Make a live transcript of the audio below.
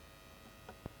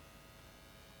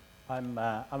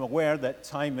I'm aware that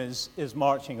time is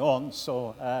marching on,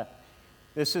 so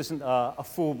this isn't a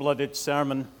full-blooded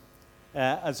sermon,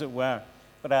 as it were.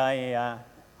 But I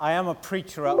am a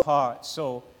preacher at heart,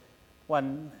 so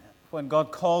when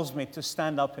God calls me to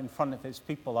stand up in front of His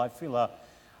people, I feel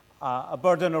a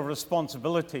burden of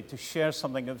responsibility to share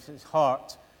something of His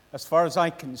heart, as far as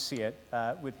I can see it,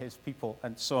 with His people.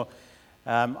 And so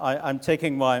I'm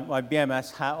taking my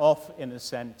BMS hat off, in a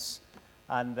sense.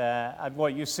 And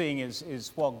what you're seeing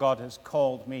is what God has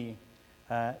called me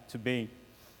to be.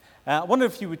 I wonder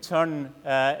if you would turn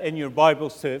in your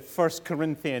Bibles to 1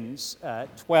 Corinthians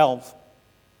 12.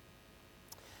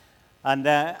 And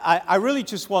I really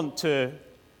just want to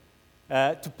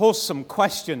pose some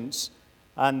questions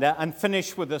and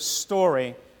finish with a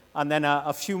story, and then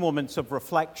a few moments of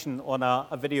reflection on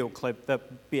a video clip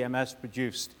that BMS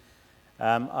produced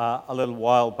a little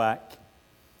while back.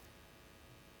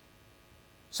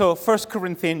 So 1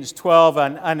 Corinthians 12,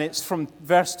 and it's from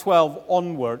verse 12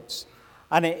 onwards.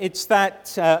 And it's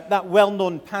that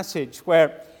well-known passage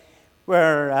where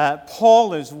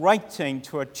Paul is writing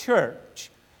to a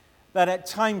church that at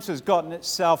times has gotten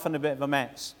itself in a bit of a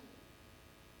mess.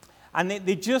 And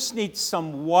they just need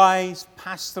some wise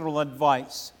pastoral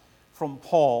advice from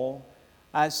Paul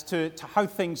as to how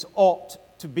things ought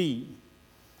to be.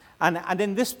 And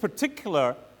in this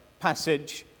particular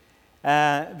passage,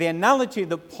 the analogy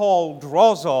that Paul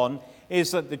draws on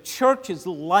is that the church is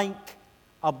like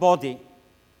a body,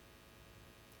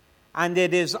 and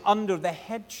it is under the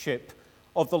headship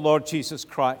of the Lord Jesus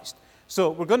Christ.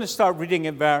 So we're going to start reading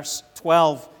in verse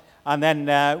 12, and then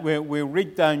we'll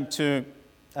read down to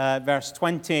verse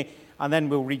 20, and then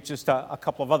we'll read just a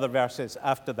couple of other verses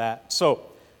after that. So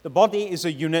the body is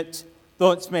a unit,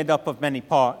 though it's made up of many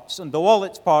parts, and though all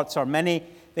its parts are many,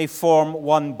 they form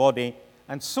one body.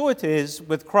 And so it is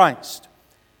with Christ.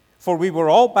 For we were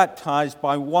all baptized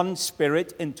by one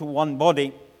Spirit into one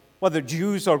body, whether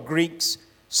Jews or Greeks,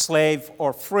 slave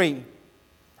or free.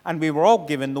 And we were all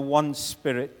given the one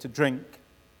Spirit to drink.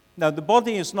 Now the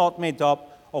body is not made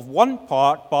up of one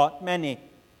part, but many.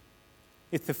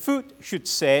 If the foot should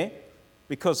say,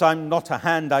 because I'm not a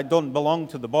hand, I don't belong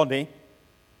to the body,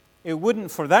 it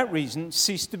wouldn't for that reason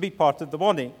cease to be part of the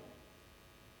body.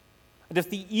 And if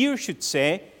the ear should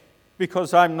say,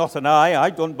 because I'm not an eye, I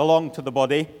don't belong to the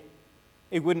body,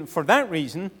 it wouldn't for that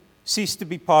reason cease to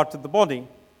be part of the body.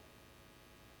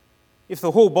 If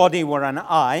the whole body were an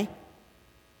eye,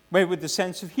 where would the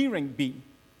sense of hearing be?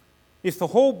 If the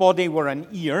whole body were an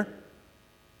ear,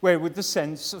 where would the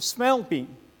sense of smell be?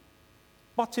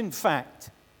 But in fact,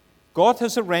 God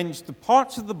has arranged the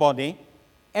parts of the body,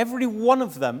 every one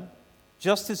of them,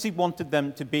 just as He wanted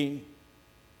them to be.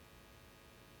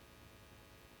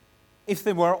 If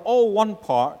they were all one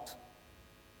part,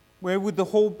 where would the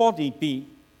whole body be?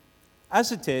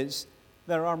 As it is,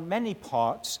 there are many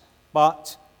parts,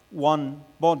 but one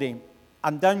body.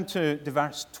 And down to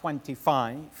verse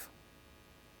 25.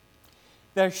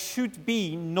 There should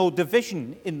be no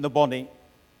division in the body,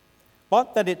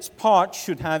 but that its parts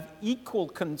should have equal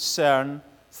concern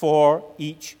for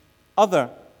each other.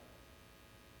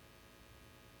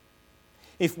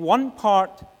 If one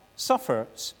part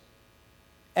suffers,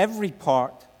 every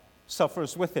part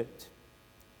suffers with it.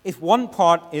 If one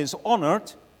part is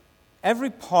honored, every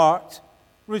part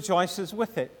rejoices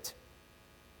with it.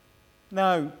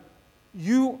 Now,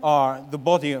 you are the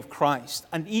body of Christ,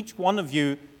 and each one of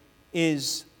you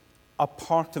is a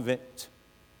part of it.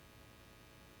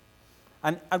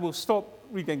 And I will stop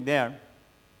reading there.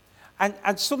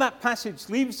 And so that passage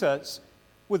leaves us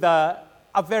with a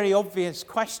very obvious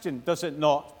question, does it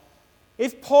not?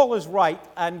 If Paul is right,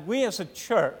 and we as a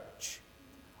church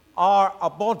are a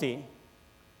body,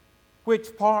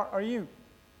 which part are you?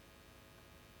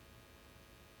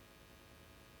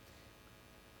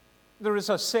 There is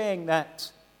a saying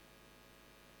that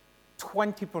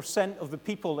 20% of the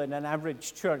people in an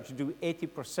average church do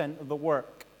 80% of the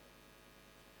work.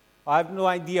 I have no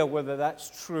idea whether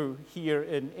that's true here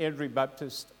in Airdrie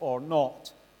Baptist or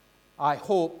not. I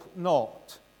hope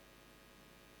not.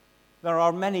 There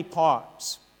are many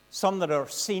parts, some that are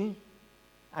seen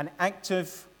and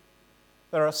active.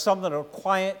 There are some that are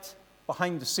quiet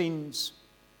behind the scenes.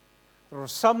 There are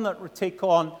some that take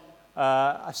on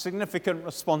a significant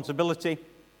responsibility,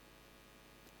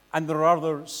 and there are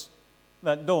others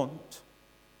that don't.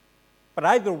 But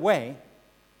either way,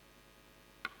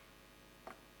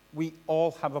 we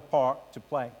all have a part to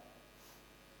play.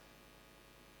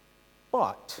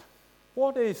 But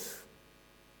what if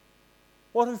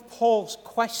Paul's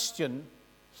question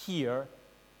here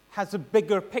has a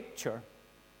bigger picture?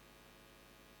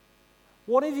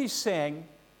 What if he's saying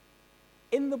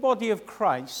in the body of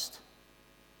Christ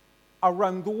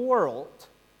around the world.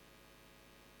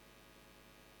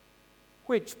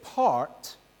 Which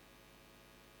part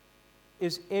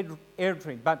is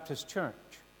Airdrie Baptist Church?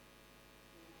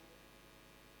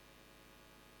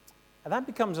 And that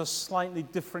becomes a slightly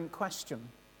different question.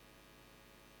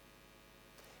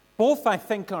 Both, I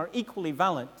think, are equally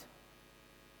valid.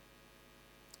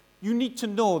 You need to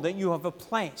know that you have a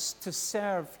place to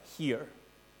serve here.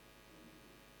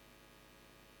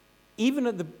 Even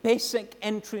at the basic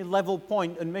entry-level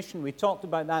point in mission, we talked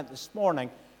about that this morning.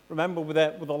 Remember with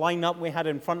the lineup we had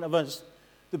in front of us,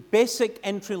 the basic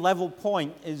entry-level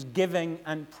point is giving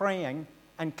and praying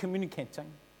and communicating,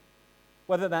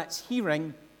 whether that's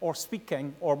hearing or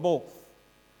speaking or both.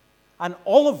 And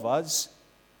all of us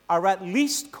are at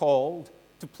least called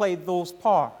to play those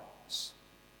parts.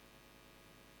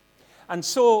 And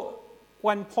so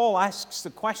when Paul asks the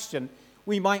question,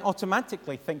 we might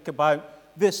automatically think about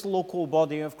this local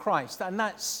body of Christ. And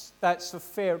that's a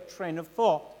fair train of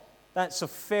thought. That's a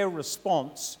fair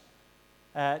response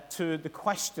to the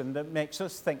question that makes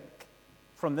us think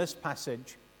from this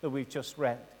passage that we've just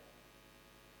read.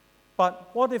 But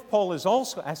what if Paul is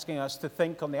also asking us to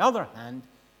think, on the other hand,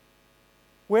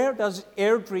 where does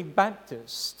Airdrie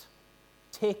Baptist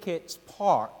take its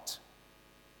part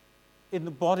in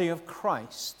the body of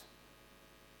Christ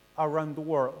around the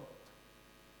world?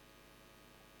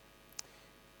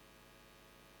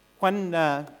 When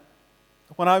I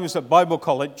was at Bible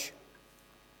college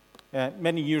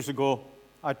many years ago,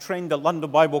 I trained at London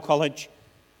Bible College.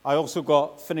 I also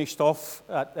got finished off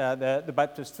at the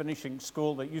Baptist Finishing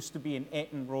School that used to be in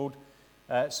Ayton Road.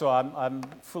 So I'm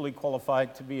fully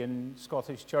qualified to be in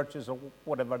Scottish churches or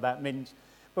whatever that means.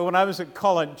 But when I was at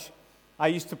college, I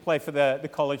used to play for the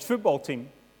college football team.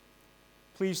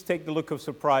 Please take the look of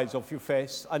surprise off your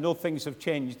face. I know things have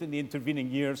changed in the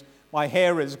intervening years. My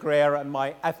hair is grayer and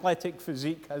my athletic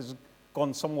physique has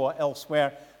gone somewhat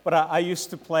elsewhere. But I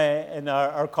used to play in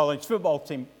our college football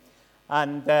team.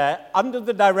 And under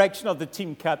the direction of the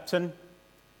team captain,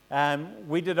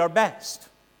 we did our best.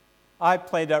 I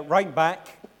played at right back,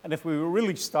 and if we were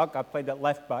really stuck, I played at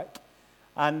left back.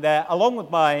 And along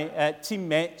with my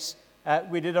teammates,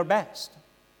 we did our best.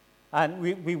 And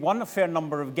we won a fair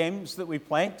number of games that we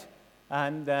played,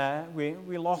 and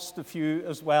we lost a few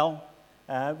as well.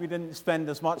 We didn't spend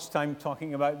as much time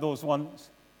talking about those ones.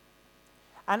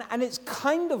 And it's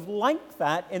kind of like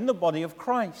that in the body of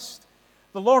Christ.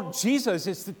 The Lord Jesus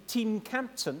is the team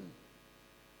captain,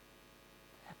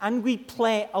 and we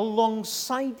play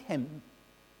alongside him.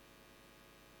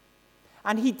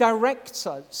 And he directs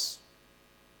us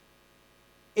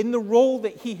in the role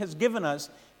that he has given us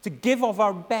to give of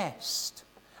our best.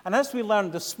 And as we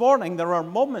learned this morning, there are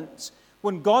moments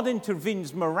when God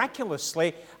intervenes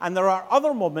miraculously, and there are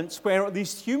other moments where, at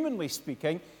least humanly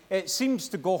speaking, it seems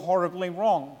to go horribly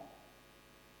wrong.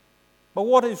 But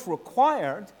what is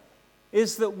required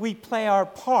is that we play our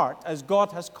part as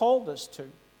God has called us to.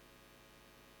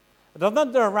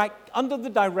 Under the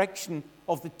direction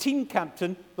of the team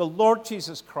captain, the Lord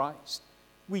Jesus Christ,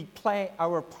 we play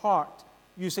our part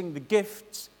using the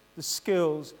gifts, the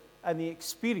skills, and the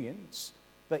experience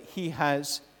that he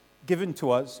has given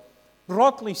to us.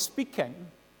 Broadly speaking,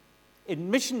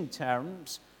 in mission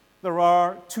terms, there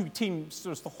are two teams.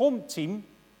 There's the home team,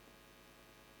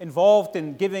 involved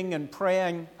in giving and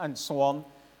praying and so on.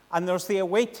 And there's the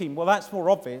away team. Well, that's more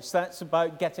obvious. That's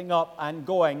about getting up and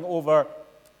going over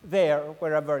there,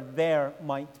 wherever there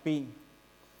might be.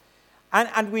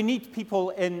 And we need people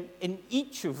in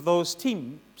each of those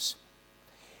teams.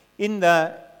 In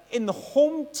the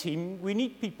home team, we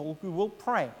need people who will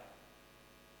pray.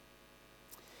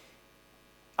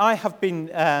 I have been,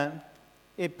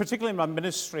 particularly in my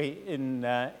ministry in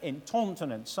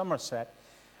Taunton and Somerset,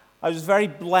 I was very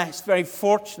blessed, very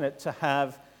fortunate to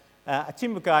have a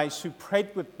team of guys who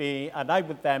prayed with me and I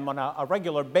with them on a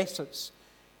regular basis.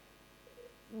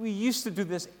 We used to do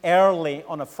this early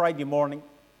on a Friday morning.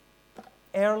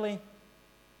 Early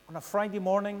on a Friday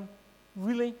morning?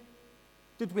 Really?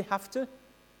 Did we have to?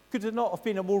 Could it not have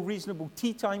been a more reasonable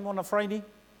tea time on a Friday?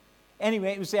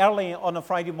 Anyway, it was early on a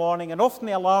Friday morning, and often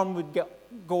the alarm would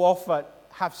go off at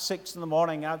 6:30 in the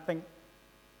morning, and I'd think,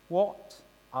 what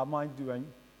am I doing?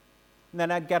 And then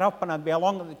I'd get up and I'd be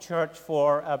along at the church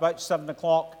for about 7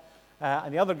 o'clock,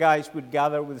 and the other guys would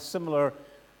gather with a similar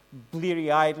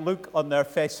bleary-eyed look on their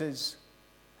faces.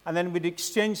 And then we'd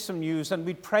exchange some news and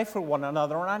we'd pray for one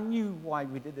another, and I knew why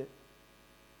we did it.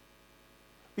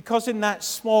 Because in that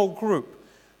small group,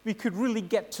 we could really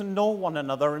get to know one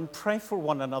another and pray for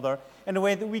one another in a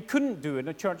way that we couldn't do in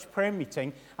a church prayer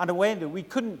meeting and a way that we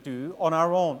couldn't do on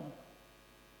our own.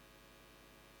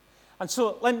 And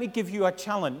so let me give you a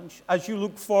challenge as you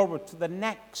look forward to the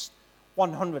next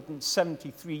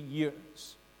 173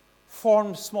 years.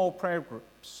 Form small prayer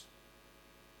groups.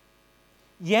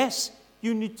 Yes,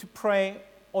 you need to pray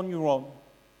on your own.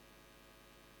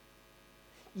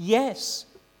 Yes,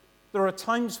 there are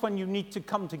times when you need to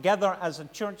come together as a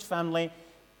church family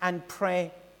and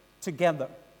pray together.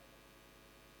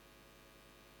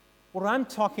 What I'm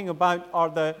talking about are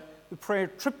the prayer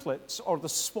triplets or the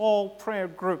small prayer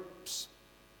groups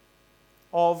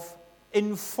of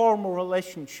informal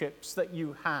relationships that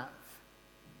you have.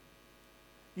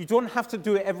 You don't have to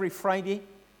do it every Friday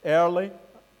early,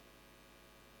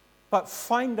 but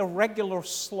find a regular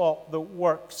slot that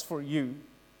works for you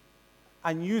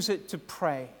and use it to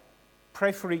pray.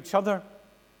 Pray for each other.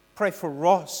 Pray for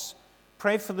Ross.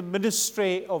 Pray for the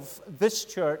ministry of this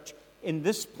church in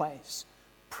this place.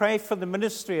 Pray for the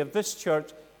ministry of this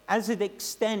church as it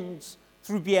extends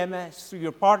through BMS, through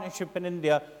your partnership in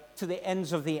India, to the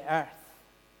ends of the earth.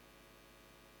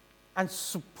 And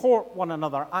support one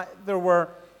another. There were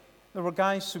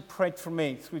guys who prayed for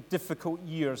me through difficult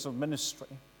years of ministry.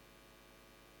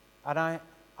 And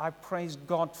I praise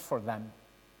God for them.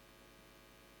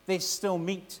 They still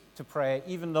meet to pray,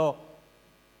 even though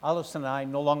Alison and I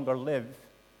no longer live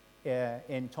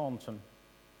in Taunton.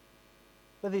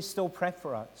 But they still pray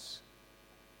for us.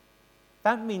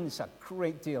 That means a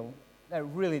great deal. It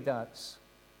really does.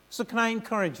 So can I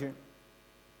encourage you?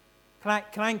 Can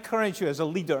I encourage you as a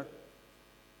leader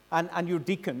and your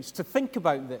deacons to think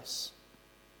about this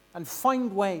and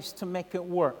find ways to make it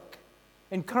work?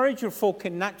 Encourage your folk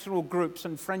in natural groups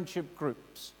and friendship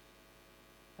groups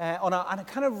on a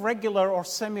kind of regular or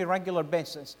semi-regular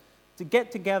basis to get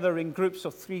together in groups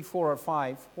of 3, 4, or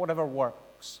 5, whatever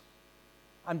works,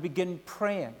 and begin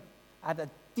praying at a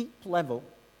deep level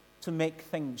to make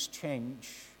things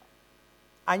change.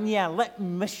 And yeah, let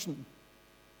mission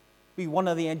be one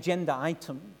of the agenda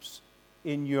items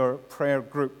in your prayer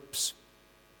groups.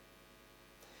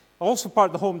 Also part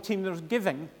of the home team, there's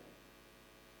giving.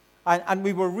 And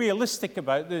we were realistic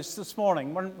about this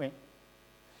morning, weren't we?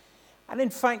 And in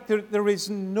fact, there is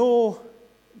no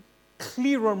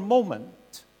clearer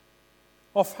moment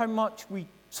of how much we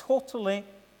totally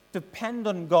depend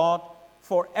on God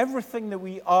for everything that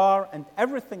we are and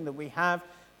everything that we have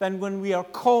than when we are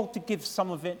called to give some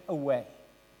of it away.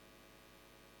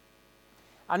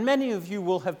 And many of you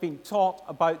will have been taught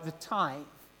about the tithe,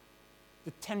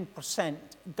 the 10%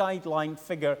 guideline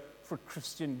figure for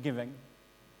Christian giving.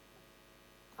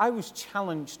 I was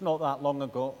challenged not that long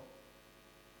ago.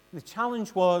 The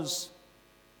challenge was,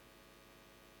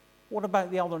 what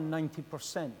about the other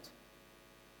 90%?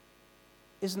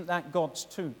 Isn't that God's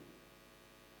too?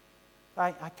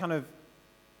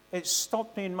 It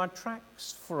stopped me in my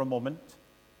tracks for a moment.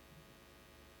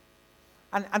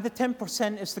 And the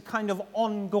 10% is the kind of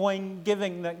ongoing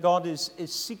giving that God is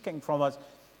seeking from us.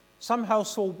 Some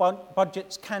household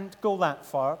budgets can't go that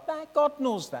far. God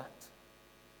knows that.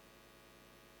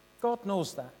 God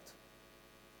knows that.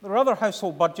 There are other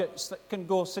household budgets that can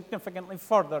go significantly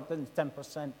further than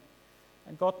 10%,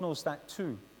 and God knows that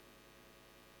too.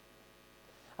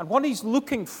 And what he's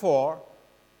looking for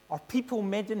are people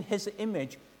made in his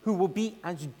image who will be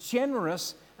as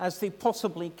generous as they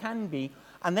possibly can be.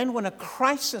 And then when a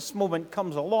crisis moment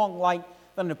comes along, like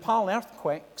the Nepal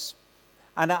earthquakes,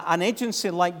 and an agency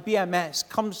like BMS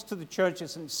comes to the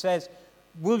churches and says,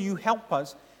 will you help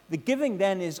us? The giving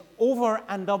then is over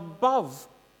and above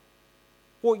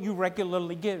what you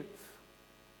regularly give.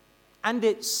 And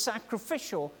it's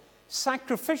sacrificial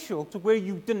to where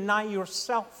you deny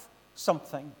yourself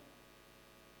something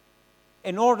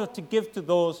in order to give to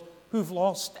those who've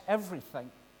lost everything.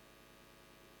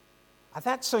 And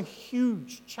that's a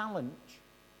huge challenge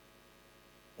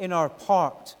in our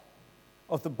part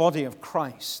of the body of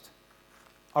Christ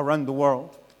around the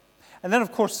world. And then,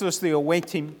 of course, there's the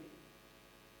awaiting.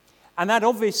 And that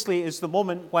obviously is the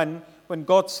moment when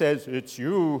God says, it's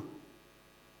you.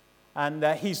 And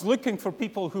he's looking for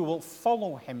people who will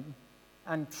follow him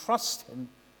and trust him,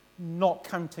 not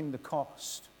counting the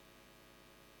cost.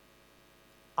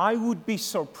 I would be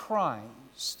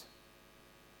surprised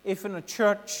if in a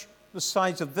church the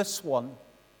size of this one,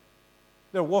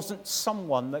 there wasn't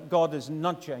someone that God is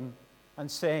nudging and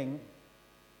saying,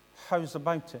 how's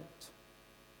about it?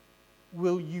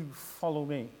 Will you follow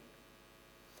me?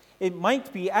 It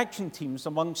might be action teams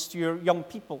amongst your young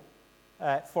people,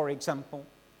 for example.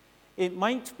 It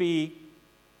might be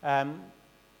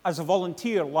as a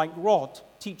volunteer like Rod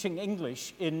teaching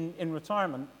English in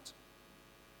retirement.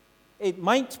 It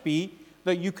might be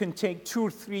that you can take 2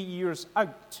 or 3 years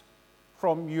out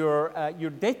from your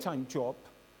daytime job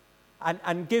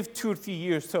and give 2 or 3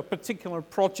 years to a particular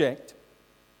project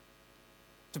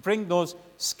to bring those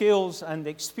skills and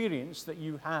experience that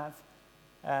you have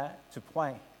to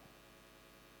play.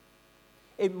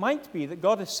 It might be that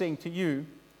God is saying to you,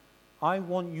 I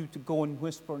want you to go and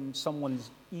whisper in someone's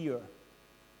ear.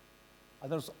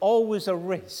 And there's always a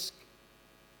risk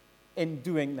in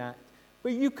doing that.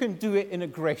 But you can do it in a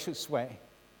gracious way.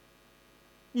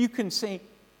 You can say,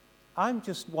 I'm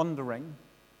just wondering,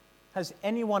 has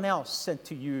anyone else said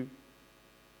to you,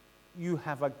 you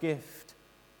have a gift,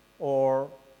 or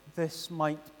this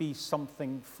might be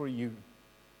something for you?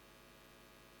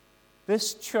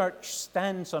 This church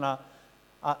stands on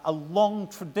a long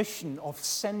tradition of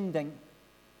sending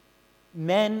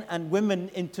men and women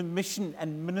into mission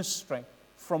and ministry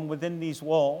from within these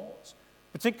walls.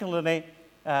 Particularly,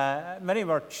 many of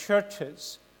our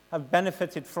churches have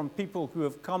benefited from people who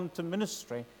have come to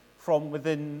ministry from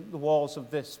within the walls of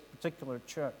this particular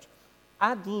church.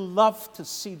 I'd love to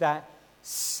see that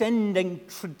sending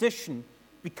tradition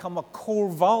become a core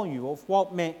value of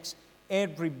what makes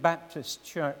Airdrie Baptist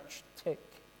Church tick.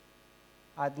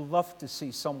 I'd love to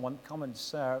see someone come and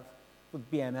serve with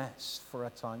BMS for a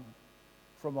time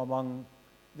from among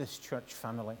this church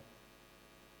family.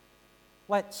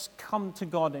 Let's come to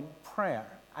God in prayer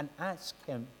and ask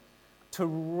Him to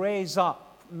raise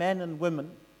up men and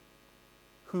women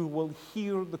who will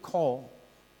hear the call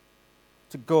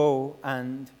to go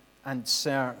and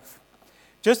serve.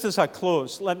 Just as I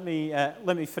close, let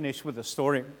me finish with a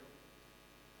story.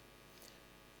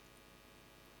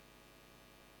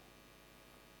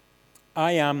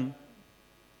 I am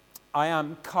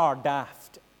car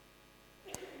daft.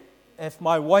 If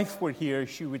my wife were here,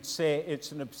 she would say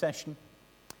it's an obsession.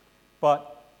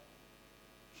 But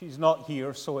she's not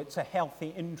here, so it's a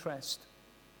healthy interest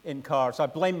in cars. I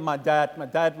blame my dad. My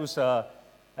dad was a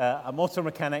motor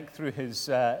mechanic through his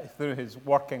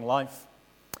working life.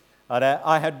 And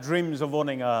I had dreams of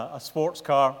owning a sports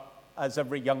car, as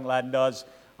every young lad does.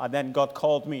 And then God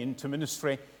called me into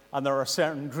ministry. And there are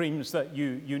certain dreams that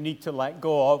you need to let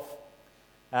go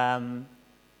of.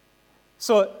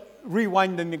 So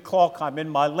rewinding the clock, I'm in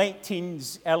my late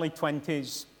teens, early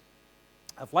 20s.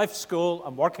 I've left school,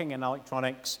 I'm working in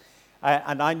electronics,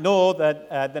 and I know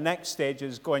that the next stage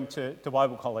is going to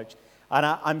Bible college. And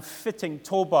I'm fitting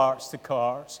tow bars to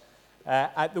cars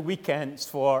at the weekends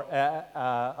for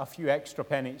a few extra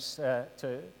pennies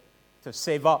to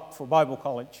save up for Bible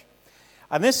college.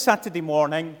 And this Saturday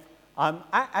morning,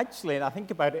 actually, and I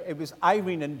think about it, it was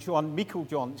Irene and John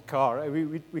Meiklejohn's car.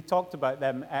 We talked about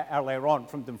them earlier on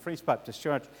from Dumfries Baptist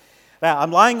Church.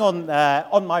 I'm lying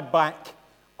on my back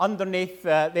underneath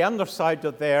the underside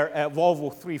of their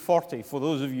Volvo 340, for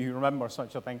those of you who remember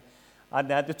such a thing. And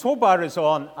the tow bar is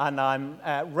on, and I'm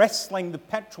wrestling the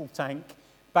petrol tank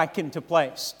back into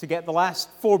place to get the last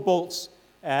 4 bolts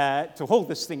to hold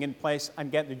this thing in place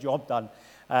and get the job done.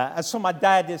 And so my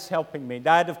dad is helping me.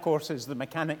 Dad, of course, is the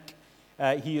mechanic.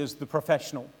 He is the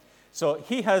professional. So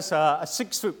he has a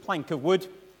 6-foot plank of wood.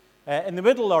 In the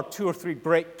middle are 2 or 3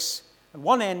 bricks. And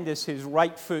one end is his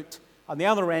right foot, and the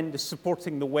other end is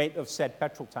supporting the weight of said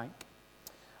petrol tank.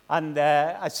 And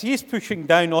as he's pushing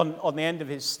down on the end of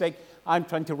his stick, I'm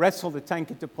trying to wrestle the tank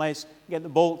into place, get the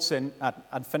bolts in,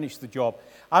 and finish the job.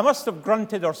 I must have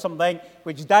grunted or something,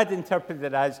 which Dad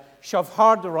interpreted as shove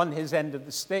harder on his end of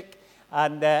the stick.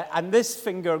 And this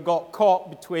finger got caught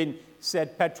between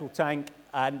said petrol tank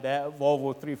and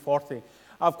Volvo 340.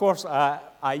 Of course,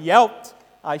 I yelped.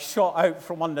 I shot out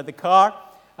from under the car,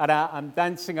 and I'm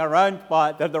dancing around,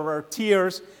 but there are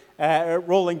tears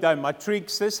rolling down my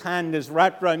cheeks. This hand is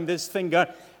wrapped around this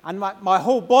finger, and my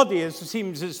whole body, it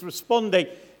seems, is responding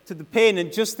to the pain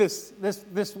in just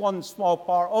this one small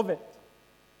part of it.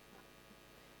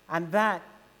 And that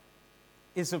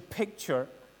is a picture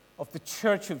of the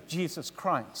Church of Jesus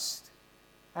Christ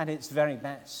at its very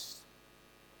best.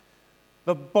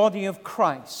 The body of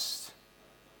Christ,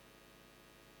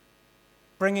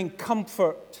 bringing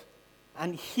comfort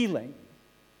and healing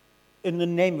in the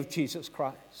name of Jesus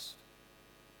Christ.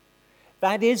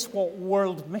 That is what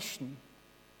world mission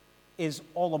is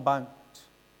all about.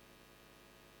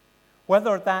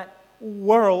 Whether that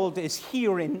world is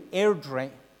here in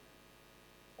Airdrie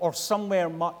or somewhere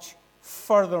much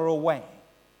further away,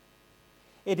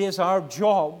 it is our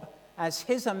job as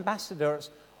His ambassadors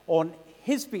on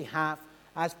His behalf,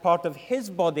 as part of His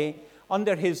body,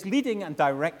 under His leading and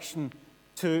direction,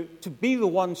 to be the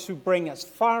ones who bring, as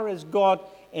far as God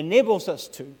enables us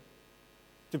to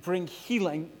bring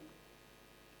healing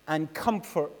and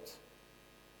comfort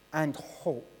and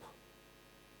hope.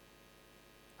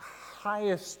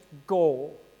 Highest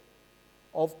goal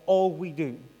of all we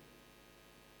do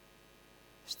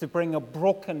is to bring a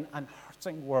broken and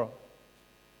hurting world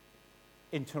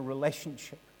into a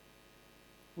relationship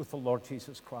with the Lord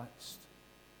Jesus Christ.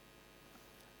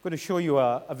 I'm going to show you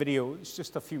a video. It's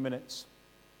just a few minutes.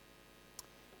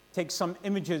 Take some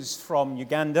images from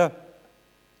Uganda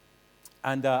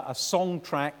and a song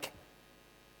track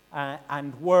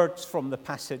and words from the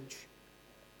passage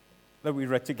that we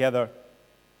read together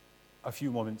a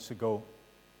few moments ago.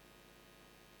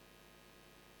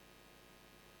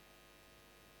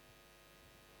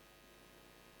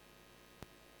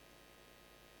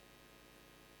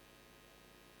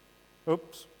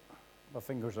 Oops, my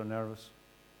fingers are nervous.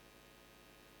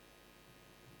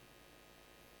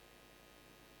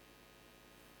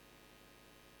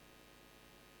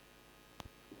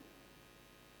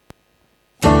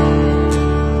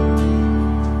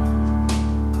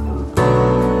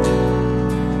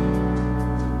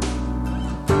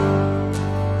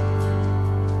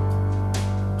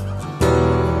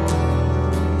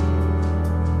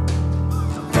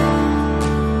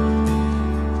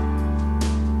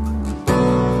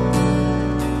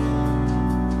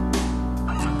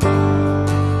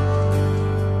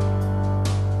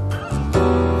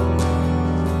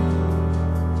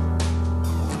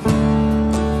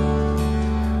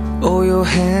 Oh, your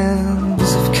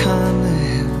hands of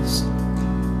kindness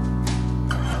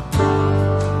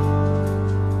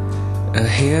are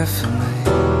here for me.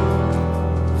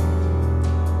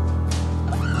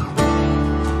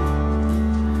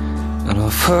 And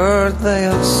I've heard they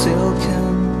are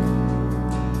silken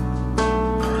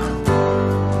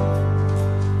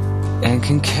and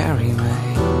can carry me.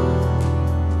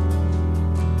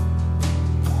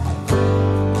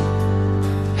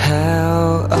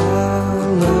 How I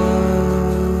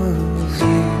love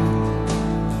you.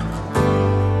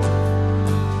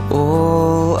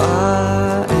 All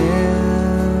I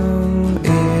am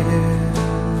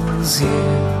is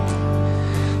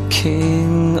you,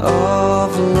 King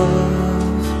of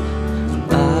love.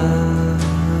 I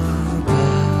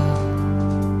bow.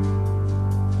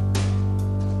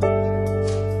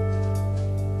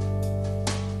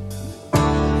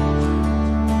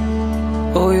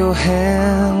 Oh, your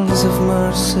hands of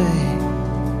mercy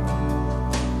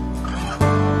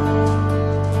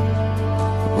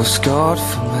were scarred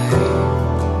for me,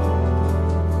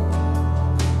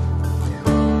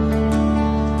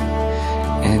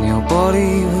 and your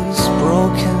body was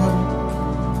broken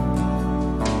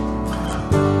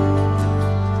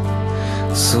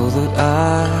so that I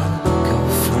go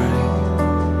free.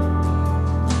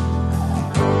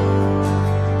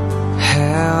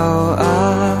 How I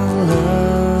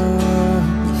love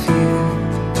you.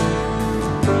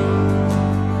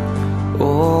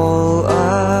 All I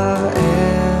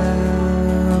am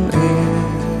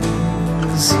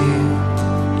is you,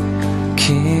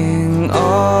 King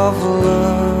of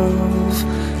love.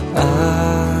 I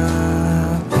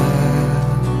bow.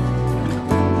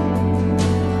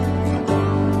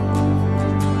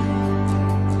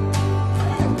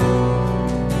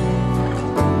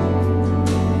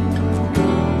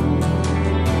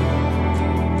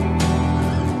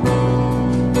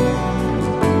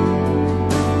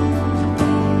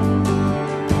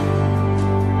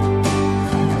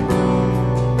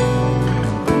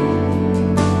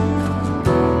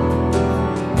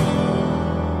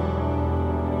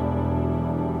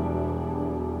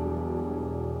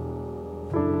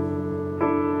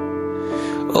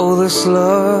 Oh, this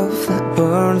love that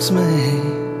burns me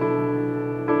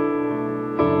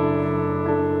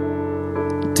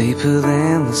deeper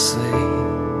than the sea.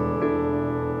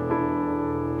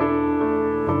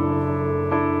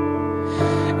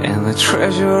 And the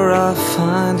treasure I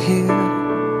find here,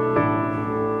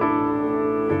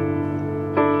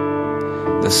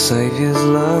 the Savior's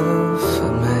love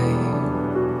for me.